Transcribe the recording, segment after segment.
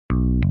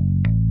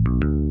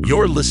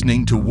You're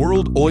listening to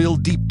World Oil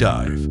Deep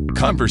Dive,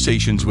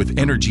 conversations with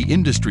energy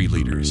industry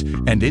leaders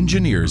and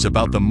engineers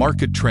about the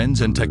market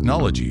trends and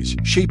technologies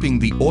shaping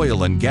the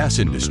oil and gas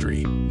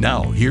industry.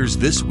 Now, here's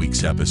this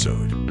week's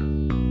episode.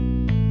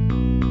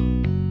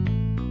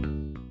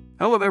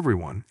 Hello,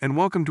 everyone, and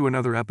welcome to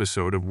another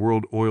episode of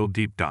World Oil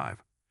Deep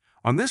Dive.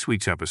 On this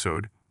week's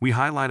episode, we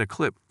highlight a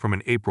clip from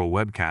an April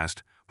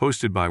webcast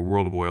hosted by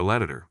World Oil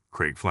editor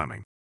Craig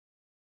Fleming.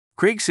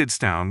 Craig sits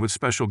down with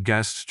special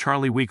guests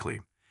Charlie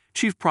Weekly,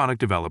 Chief Product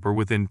Developer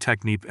within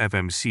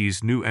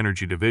TechnipFMC's New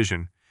Energy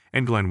Division,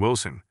 and Glenn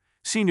Wilson,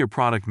 Senior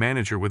Product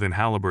Manager within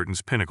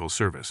Halliburton's Pinnacle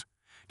Service,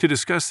 to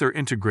discuss their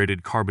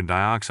integrated carbon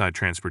dioxide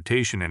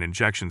transportation and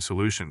injection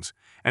solutions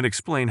and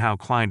explain how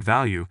client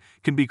value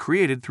can be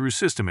created through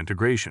system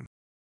integration.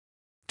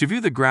 To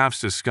view the graphs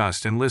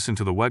discussed and listen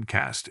to the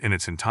webcast in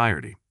its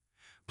entirety,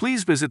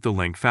 please visit the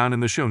link found in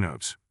the show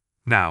notes.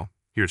 Now,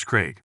 here's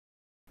Craig.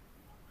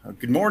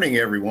 Good morning,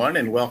 everyone,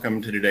 and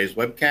welcome to today's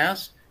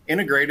webcast,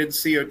 Integrated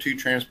CO2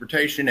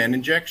 Transportation and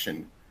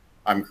Injection.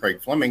 I'm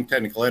Craig Fleming,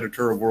 Technical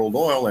Editor of World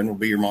Oil, and will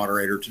be your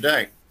moderator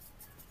today.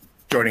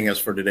 Joining us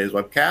for today's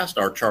webcast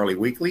are Charlie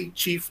Weekly,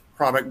 Chief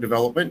Product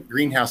Development,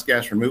 Greenhouse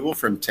Gas Removal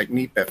from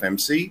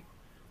TechnipFMC,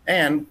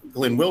 and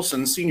Glenn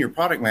Wilson, Senior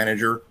Product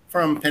Manager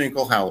from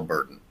Pinnacle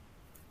Halliburton.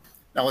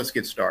 Now let's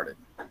get started.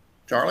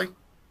 Charlie?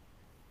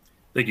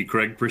 Thank you,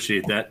 Craig.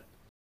 Appreciate that.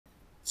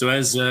 So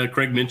as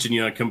Craig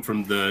mentioned, I come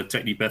from the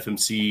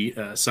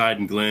TechnipFMC side,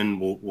 and Glenn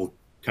will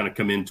kind of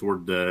come in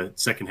toward the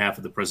second half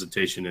of the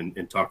presentation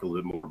and talk a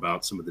little bit more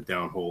about some of the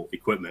downhole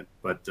equipment.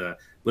 But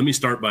let me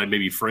start by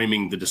maybe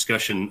framing the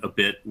discussion a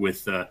bit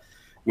with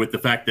the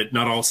fact that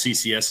not all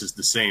CCS is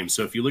the same.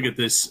 So if you look at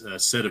this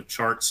set of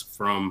charts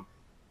from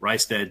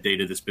Rystad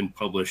data that's been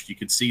published, you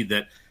can see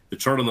that the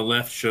chart on the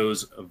left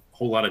shows a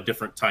whole lot of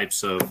different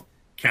types of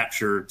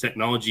capture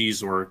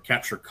technologies or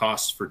capture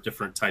costs for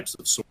different types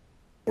of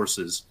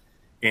sources.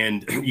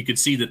 And you can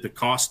see that the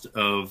cost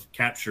of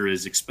capture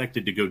is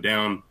expected to go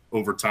down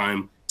over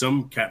time.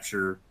 Some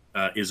capture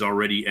is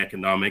already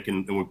economic,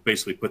 and we'll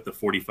basically put the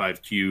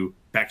 45Q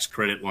tax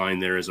credit line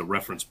there as a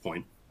reference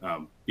point,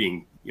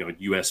 being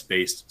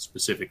U.S.-based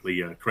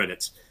specifically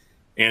credits.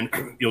 And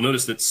you'll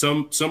notice that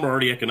some are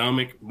already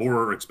economic,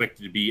 more are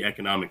expected to be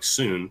economic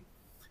soon.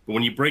 But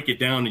when you break it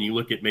down and you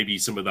look at maybe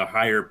some of the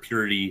higher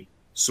purity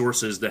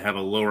sources that have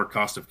a lower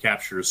cost of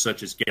capture,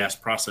 such as gas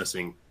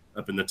processing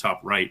up in the top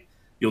right,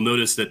 you'll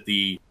notice that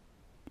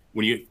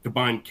when you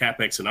combine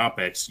CapEx and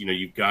OpEx,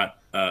 you've got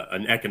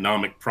an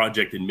economic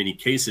project in many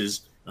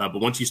cases. But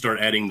once you start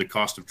adding the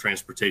cost of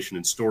transportation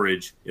and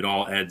storage, it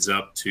all adds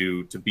up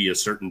to be a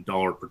certain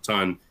dollar per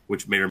ton,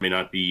 which may or may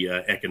not be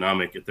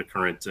economic at the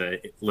current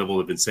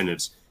level of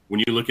incentives. When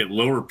you look at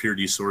lower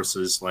purity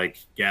sources like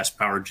gas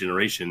power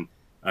generation,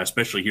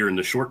 especially here in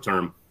the short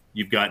term,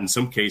 you've got in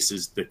some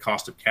cases the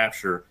cost of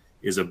capture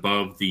is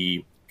above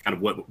the kind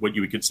of what you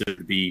would consider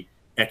to be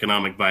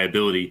economic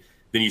viability.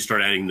 Then you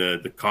start adding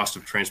the cost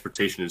of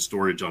transportation and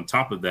storage on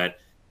top of that,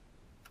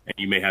 and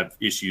you may have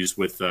issues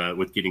with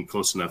getting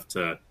close enough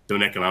to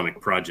an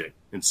economic project.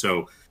 And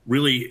so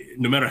really,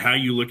 no matter how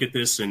you look at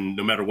this and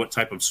no matter what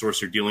type of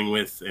source you're dealing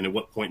with and at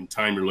what point in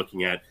time you're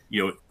looking at,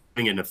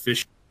 having an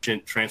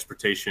efficient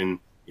transportation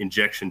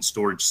injection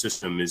storage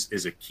system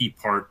is a key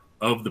part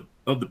of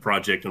the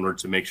project in order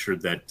to make sure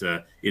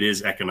that it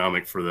is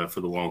economic for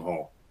the long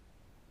haul.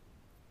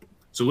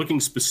 So looking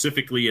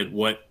specifically at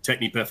what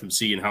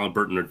TechnipFMC and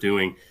Halliburton are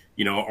doing,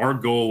 our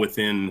goal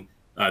within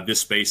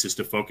this space is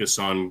to focus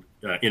on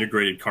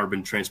integrated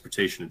carbon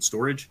transportation and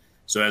storage.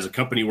 So as a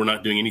company, we're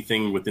not doing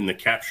anything within the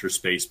capture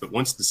space, but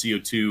once the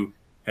CO2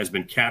 has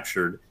been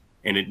captured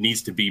and it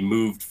needs to be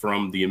moved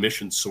from the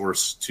emission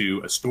source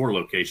to a store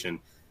location,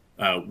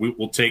 we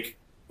will take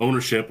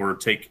ownership or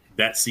take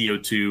that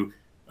CO2,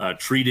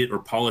 treat it or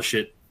polish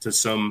it to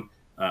some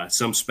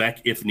spec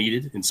if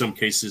needed. In some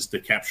cases, the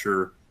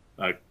capture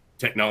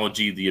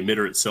technology, the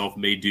emitter itself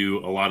may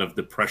do a lot of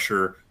the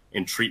pressure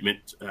and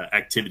treatment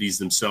activities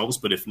themselves,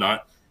 but if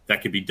not,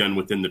 that could be done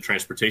within the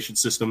transportation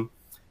system.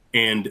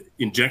 And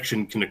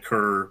injection can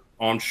occur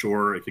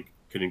onshore, it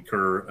can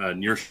occur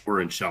near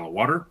shore in shallow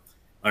water,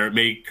 or it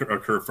may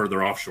occur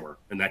further offshore,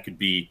 and that could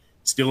be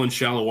still in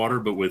shallow water,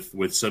 but with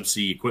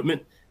subsea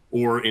equipment,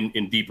 or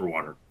in deeper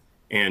water.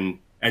 And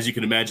as you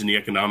can imagine, the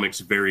economics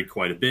vary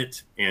quite a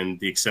bit, and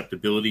the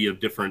acceptability of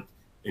different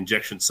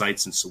injection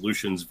sites and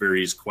solutions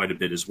varies quite a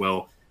bit as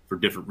well for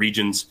different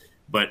regions.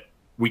 But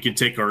we can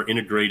take our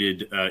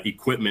integrated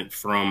equipment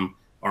from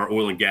our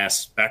oil and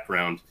gas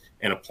background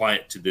and apply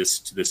it to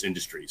this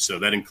industry. So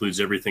that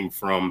includes everything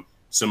from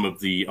some of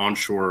the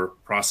onshore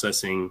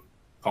processing,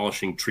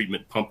 polishing,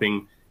 treatment,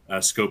 pumping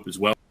scope, as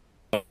well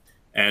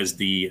as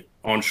the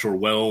onshore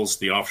wells,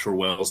 the offshore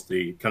wells,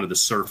 the kind of the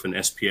SURF and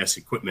SPS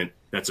equipment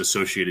that's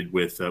associated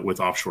with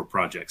offshore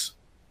projects.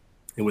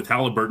 And with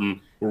Halliburton,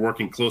 we're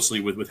working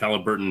closely with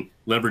Halliburton,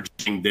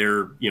 leveraging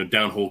their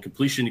downhole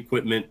completion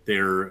equipment,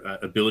 their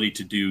ability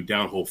to do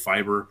downhole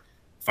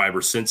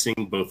fiber sensing,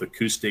 both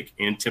acoustic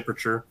and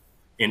temperature,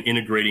 and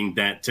integrating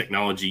that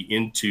technology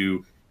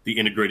into the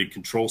integrated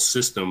control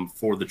system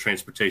for the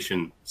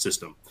transportation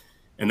system.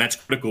 And that's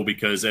critical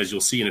because, as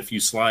you'll see in a few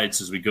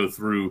slides as we go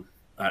through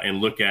and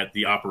look at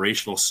the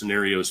operational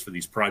scenarios for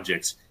these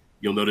projects,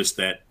 you'll notice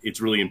that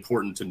it's really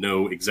important to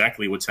know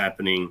exactly what's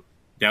happening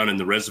down in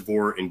the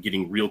reservoir and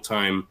getting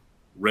real-time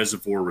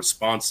reservoir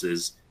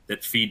responses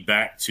that feed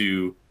back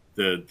to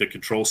the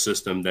control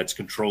system that's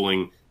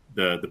controlling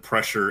the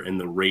pressure and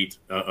the rate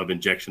of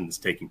injection that's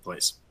taking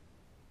place.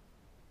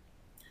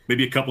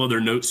 Maybe a couple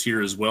other notes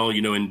here as well.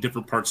 In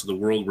different parts of the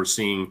world, we're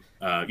seeing,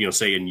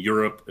 say in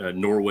Europe,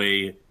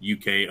 Norway,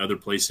 UK, other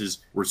places,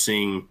 we're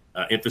seeing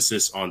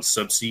emphasis on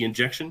subsea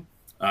injection.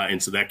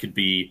 And so that could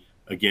be,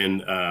 again,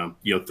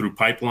 through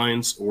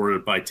pipelines or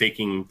by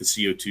taking the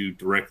CO2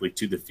 directly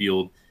to the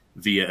field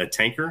via a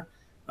tanker.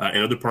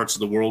 In other parts of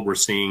the world, we're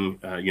seeing,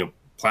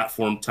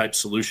 platform type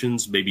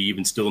solutions, maybe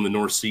even still in the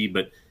North Sea,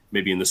 but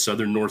maybe in the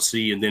southern North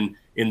Sea. And then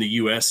in the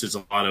US, there's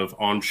a lot of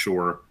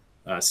onshore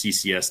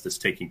CCS that's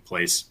taking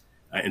place.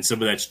 And some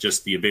of that's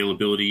just the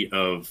availability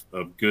of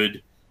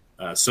good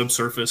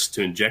subsurface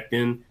to inject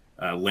in,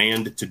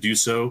 land to do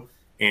so.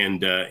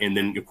 And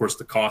then, of course,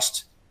 the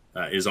cost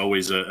is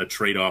always a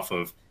trade-off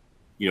of,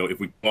 if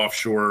we go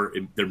offshore,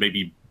 there may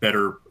be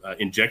better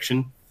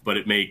injection, but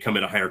it may come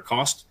at a higher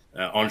cost.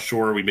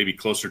 Onshore, we may be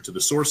closer to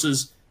the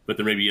sources, but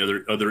there may be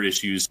other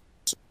issues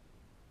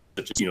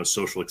such as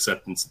social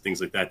acceptance and things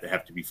like that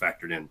have to be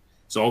factored in.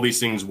 So all these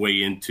things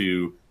weigh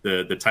into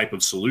the type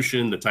of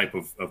solution, the type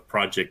of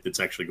project that's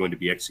actually going to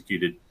be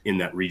executed in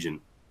that region.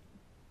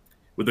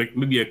 With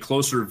maybe a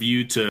closer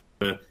view to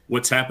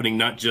what's happening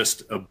not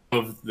just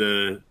above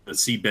the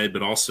seabed,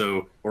 but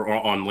also or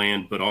on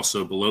land, but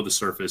also below the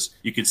surface,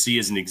 you can see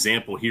as an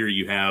example here,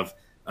 you have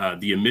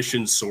the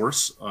emission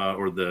source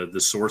or the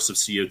source of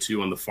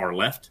CO2 on the far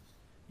left.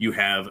 You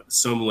have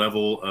some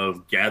level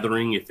of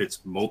gathering if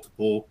it's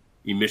multiple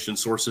emission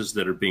sources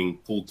that are being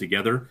pulled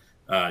together.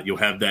 You'll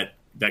have that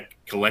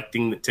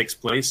collecting that takes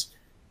place.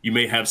 You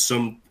may have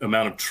some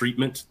amount of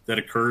treatment that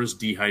occurs,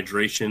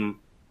 dehydration,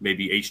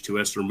 maybe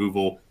H2S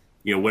removal,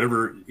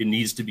 whatever it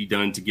needs to be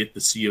done to get the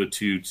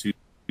CO2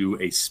 to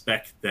a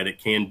spec that it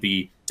can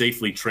be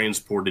safely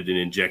transported and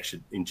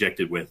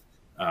injected with.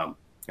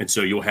 And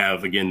so you'll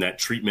have, again, that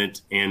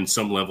treatment and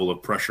some level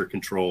of pressure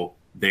control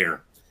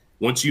there.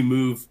 Once you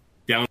move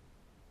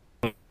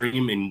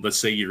downstream, and let's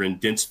say you're in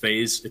dense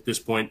phase at this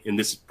point, in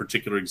this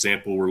particular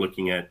example, we're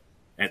looking at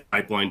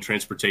pipeline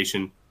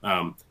transportation,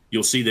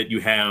 you'll see that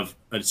you have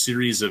a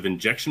series of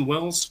injection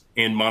wells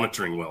and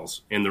monitoring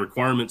wells. And the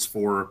requirements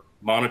for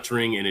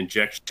monitoring and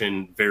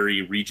injection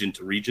vary region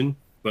to region.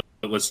 But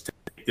let's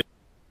take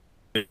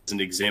this as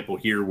an example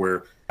here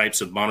where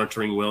types of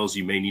monitoring wells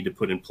you may need to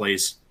put in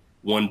place.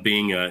 One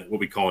being what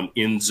we call an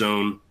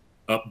in-zone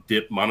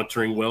up-dip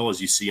monitoring well,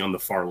 as you see on the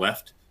far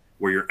left,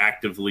 where you're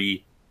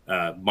actively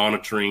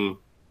monitoring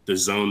the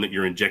zone that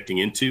you're injecting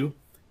into.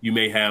 You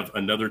may have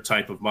another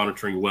type of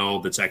monitoring well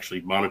that's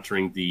actually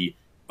monitoring the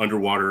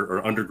underwater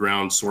or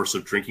underground source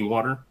of drinking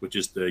water, which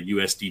is the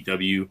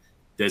USDW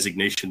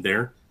designation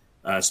there,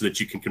 so that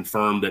you can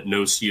confirm that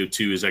no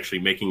CO2 is actually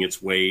making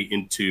its way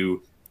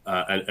into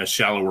a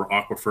shallower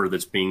aquifer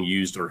that's being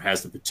used or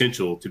has the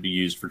potential to be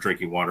used for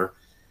drinking water.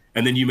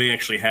 And then you may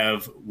actually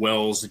have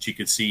wells that you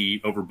could see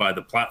over by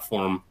the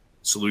platform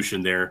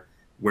solution there,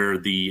 where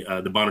the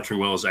monitoring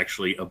well is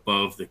actually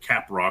above the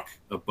cap rock,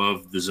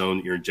 above the zone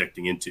that you're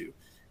injecting into.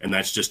 And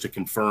that's just to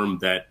confirm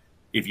that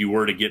if you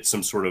were to get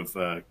some sort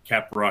of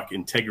cap rock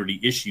integrity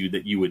issue,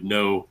 that you would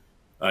know,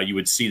 you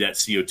would see that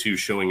CO2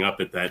 showing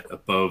up at that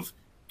above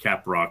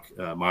cap rock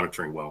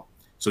monitoring well.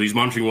 So these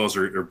monitoring wells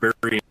are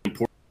very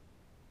important.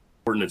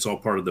 It's all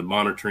part of the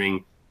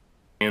monitoring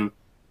plan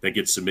that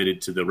gets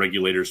submitted to the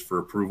regulators for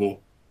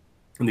approval.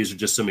 And these are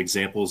just some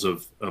examples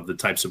of the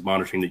types of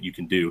monitoring that you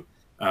can do.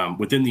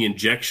 Within the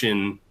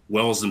injection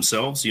wells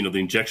themselves, the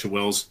injection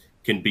wells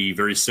can be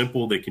very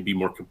simple. They can be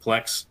more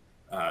complex.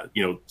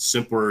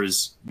 Simpler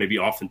is maybe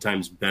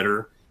oftentimes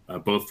better,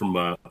 both from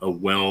a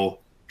well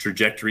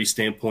trajectory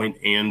standpoint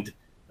and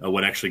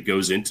what actually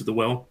goes into the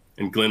well.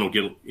 And Glenn will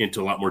get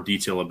into a lot more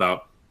detail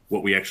about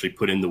what we actually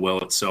put in the well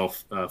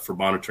itself for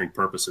monitoring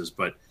purposes.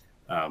 But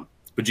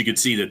you can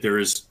see that there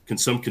is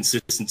some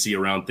consistency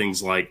around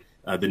things like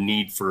the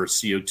need for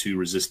CO2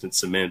 resistant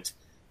cement,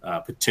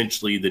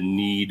 potentially the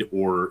need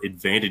or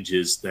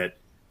advantages that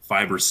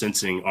fiber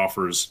sensing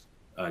offers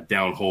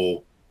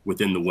downhole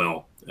within the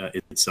well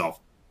itself.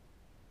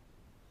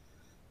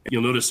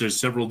 You'll notice there's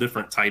several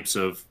different types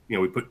of,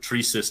 we put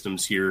tree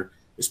systems here,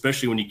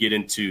 especially when you get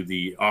into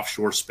the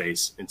offshore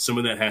space. And some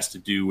of that has to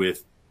do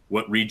with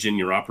what region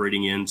you're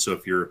operating in. So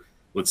if you're,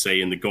 let's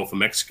say, in the Gulf of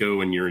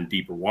Mexico and you're in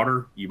deeper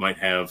water, you might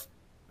have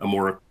a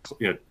more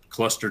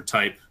cluster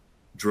type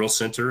drill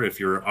center. If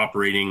you're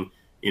operating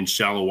in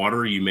shallow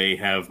water, you may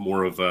have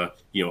more of a,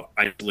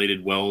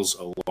 isolated wells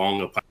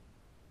along a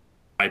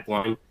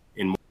pipeline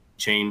in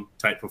chain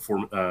type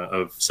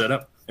of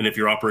setup. And if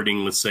you're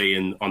operating, let's say,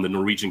 on the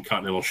Norwegian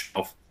continental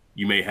shelf,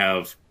 you may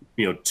have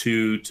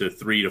 2 to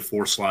 3 to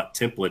 4 slot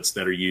templates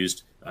that are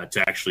used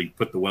to actually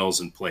put the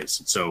wells in place.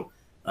 And so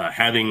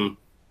having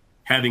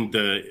having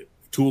the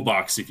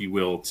toolbox, if you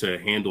will, to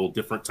handle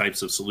different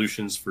types of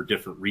solutions for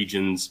different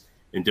regions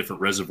and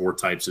different reservoir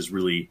types is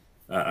really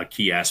a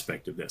key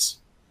aspect of this.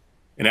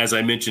 And as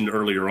I mentioned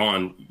earlier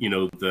on,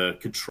 the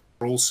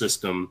control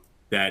system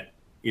that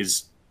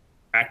is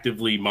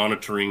actively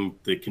monitoring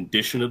the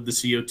condition of the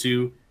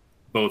CO2,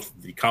 both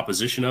the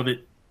composition of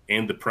it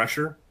and the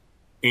pressure,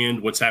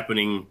 and what's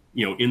happening,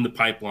 in the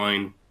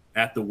pipeline,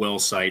 at the well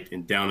site,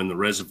 and down in the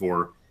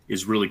reservoir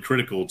is really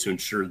critical to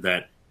ensure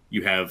that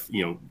you have,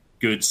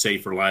 good,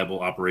 safe, reliable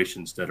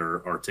operations that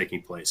are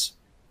taking place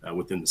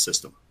within the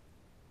system.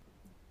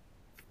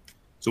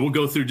 So we'll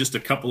go through just a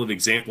couple of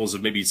examples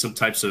of maybe some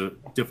types of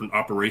different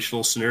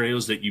operational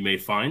scenarios that you may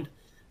find.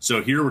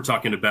 So here we're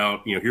talking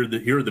about, here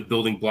are the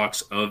building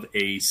blocks of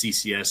a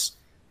CCS,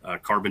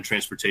 carbon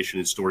transportation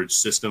and storage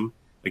system.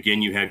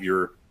 Again, you have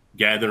your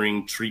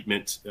gathering,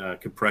 treatment,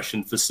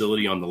 compression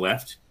facility on the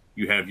left.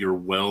 You have your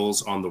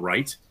wells on the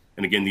right.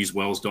 And again, these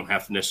wells don't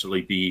have to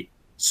necessarily be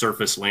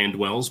surface land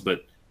wells,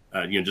 but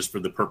just for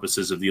the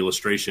purposes of the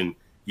illustration,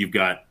 you've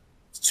got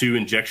 2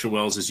 injection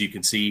wells, as you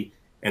can see,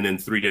 and then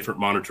 3 different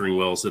monitoring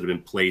wells that have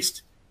been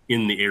placed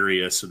in the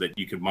area so that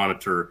you can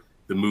monitor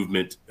the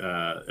movement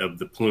of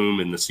the plume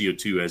and the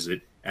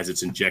CO2 as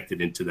it's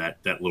injected into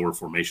that lower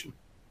formation.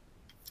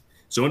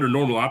 So under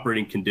normal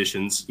operating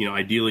conditions,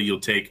 ideally you'll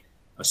take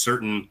a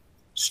certain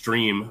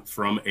stream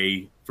from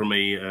an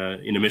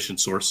emission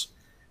source.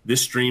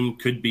 This stream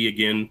could be,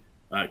 again,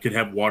 could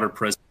have water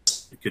present,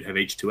 it could have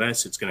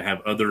H2S, it's going to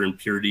have other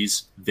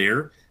impurities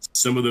there.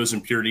 Some of those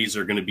impurities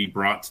are going to be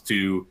brought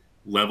to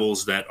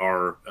levels that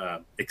are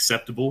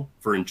acceptable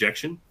for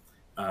injection.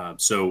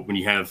 So when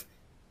you have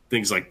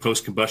things like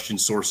post-combustion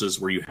sources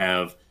where you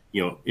have,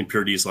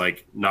 impurities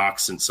like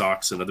NOx and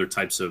SOx and other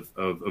types of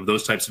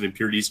those types of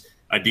impurities,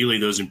 ideally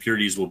those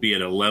impurities will be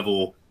at a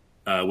level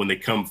when they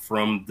come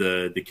from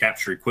the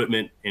capture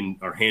equipment and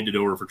are handed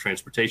over for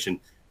transportation,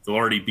 they'll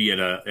already be at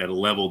a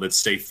level that's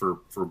safe for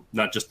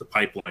not just the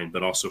pipeline,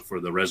 but also for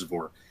the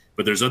reservoir.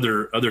 But there's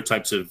other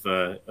types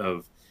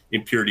of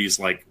impurities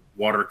like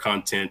water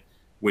content,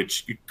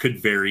 which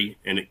could vary,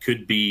 and it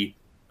could be,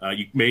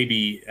 you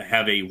maybe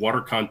have a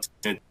water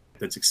content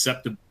that's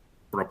acceptable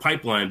for a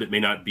pipeline, but may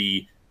not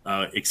be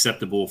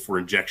acceptable for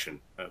injection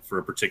for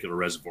a particular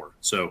reservoir.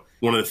 So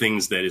one of the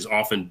things that is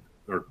often,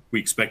 or we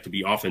expect to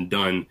be often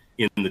done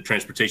in the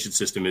transportation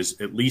system, is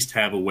at least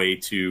have a way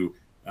to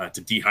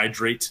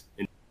dehydrate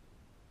and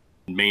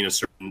maintain a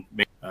certain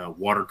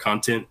water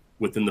content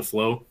within the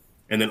flow,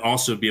 and then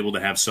also be able to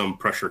have some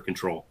pressure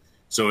control.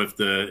 So if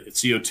the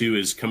CO2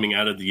 is coming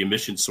out of the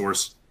emission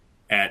source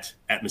at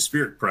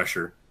atmospheric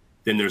pressure,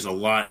 then there's a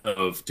lot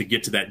to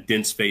get to that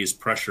dense phase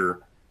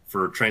pressure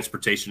for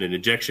transportation and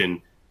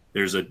injection,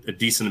 there's a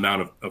decent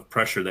amount of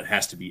pressure that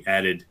has to be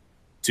added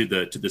to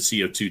the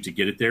CO2 to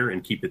get it there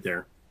and keep it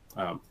there.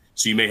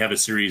 So you may have a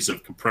series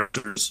of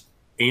compressors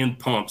and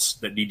pumps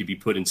that need to be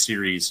put in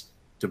series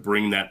to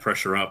bring that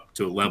pressure up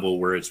to a level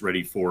where it's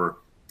ready for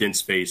dense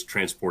phase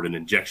transport and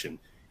injection.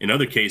 In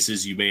other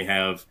cases, you may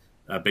have,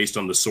 based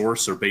on the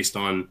source or based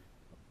on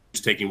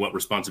who's taking what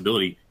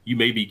responsibility, you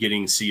may be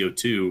getting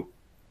CO2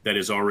 that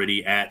is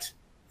already at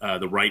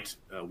the right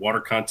water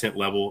content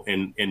level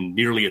and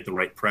nearly at the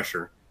right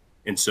pressure.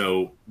 And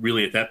so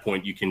really at that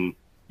point, you can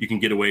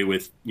get away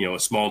with, a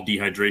small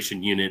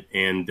dehydration unit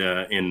and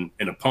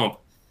a pump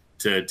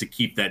to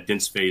keep that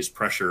dense phase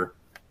pressure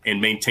and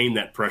maintain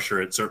that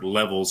pressure at certain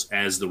levels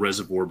as the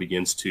reservoir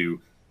begins to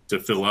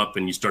fill up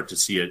and you start to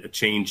see a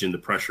change in the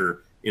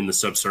pressure in the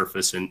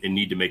subsurface and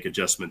need to make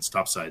adjustments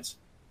topsides.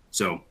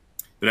 So,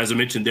 but as I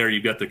mentioned there,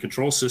 you've got the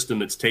control system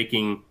that's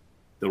taking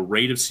the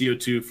rate of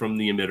CO2 from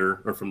the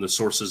emitter or from the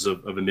sources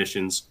of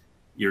emissions.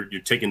 You're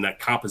taking that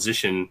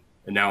composition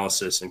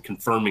analysis and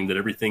confirming that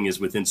everything is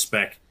within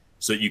spec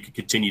so that you can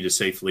continue to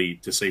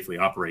safely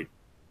operate.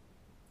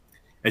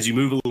 As you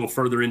move a little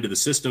further into the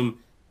system,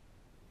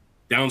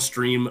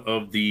 downstream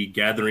of the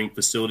gathering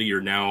facility,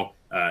 you're now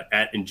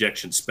at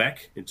injection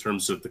spec in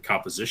terms of the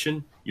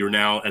composition. You're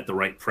now at the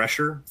right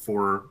pressure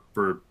for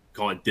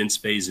call it dense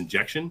phase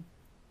injection,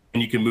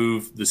 and you can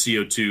move the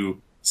CO2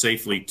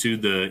 safely to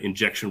the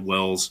injection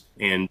wells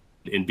and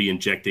be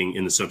injecting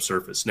in the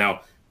subsurface.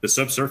 Now, the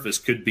subsurface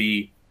could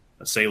be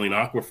a saline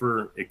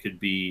aquifer, it could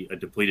be a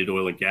depleted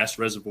oil and gas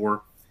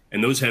reservoir,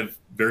 and those have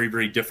very,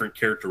 very different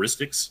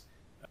characteristics.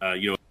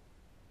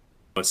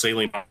 A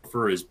saline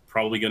aquifer is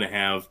probably going to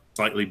have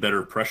slightly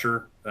better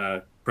pressure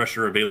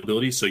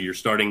availability. So you're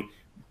starting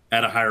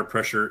at a higher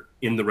pressure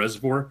in the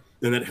reservoir,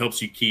 then that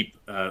helps you keep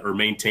or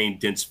maintain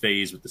dense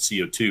phase with the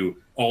CO2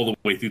 all the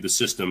way through the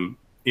system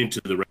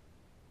into the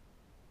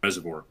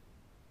reservoir.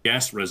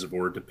 Gas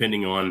reservoir,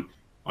 depending on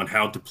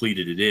how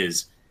depleted it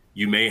is,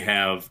 you may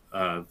have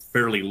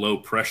fairly low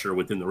pressure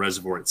within the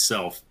reservoir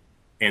itself,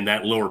 and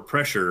that lower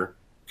pressure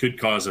could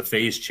cause a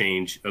phase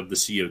change of the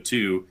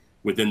CO2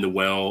 within the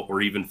well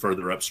or even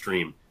further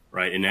upstream,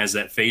 right? And as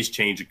that phase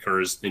change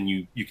occurs, then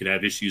you could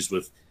have issues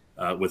with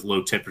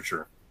low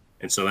temperature.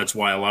 And so that's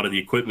why a lot of the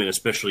equipment,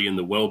 especially in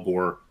the well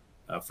bore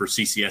for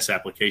CCS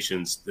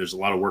applications, there's a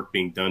lot of work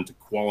being done to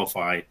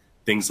qualify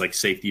things like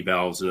safety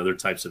valves and other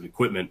types of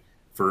equipment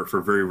for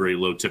very, very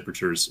low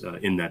temperatures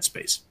in that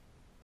space.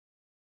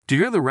 To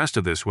hear the rest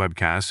of this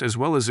webcast, as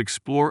well as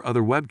explore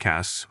other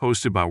webcasts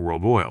hosted by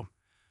World Oil,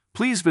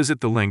 please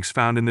visit the links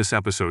found in this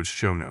episode's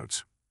show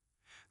notes.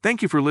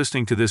 Thank you for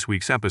listening to this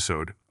week's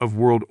episode of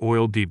World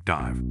Oil Deep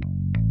Dive.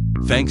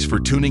 Thanks for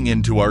tuning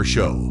in to our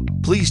show.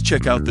 Please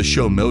check out the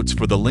show notes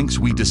for the links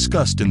we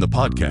discussed in the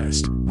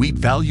podcast. We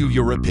value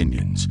your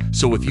opinions,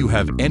 so if you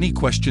have any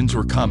questions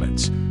or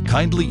comments,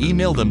 kindly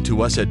email them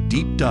to us at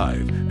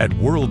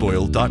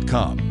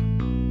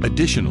deepdive@worldoil.com.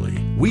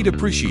 Additionally, we'd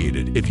appreciate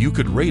it if you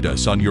could rate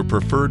us on your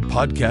preferred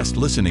podcast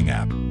listening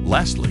app.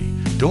 Lastly,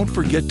 don't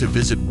forget to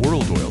visit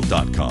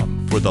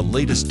worldoil.com for the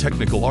latest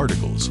technical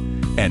articles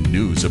and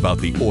news about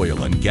the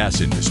oil and gas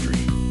industry.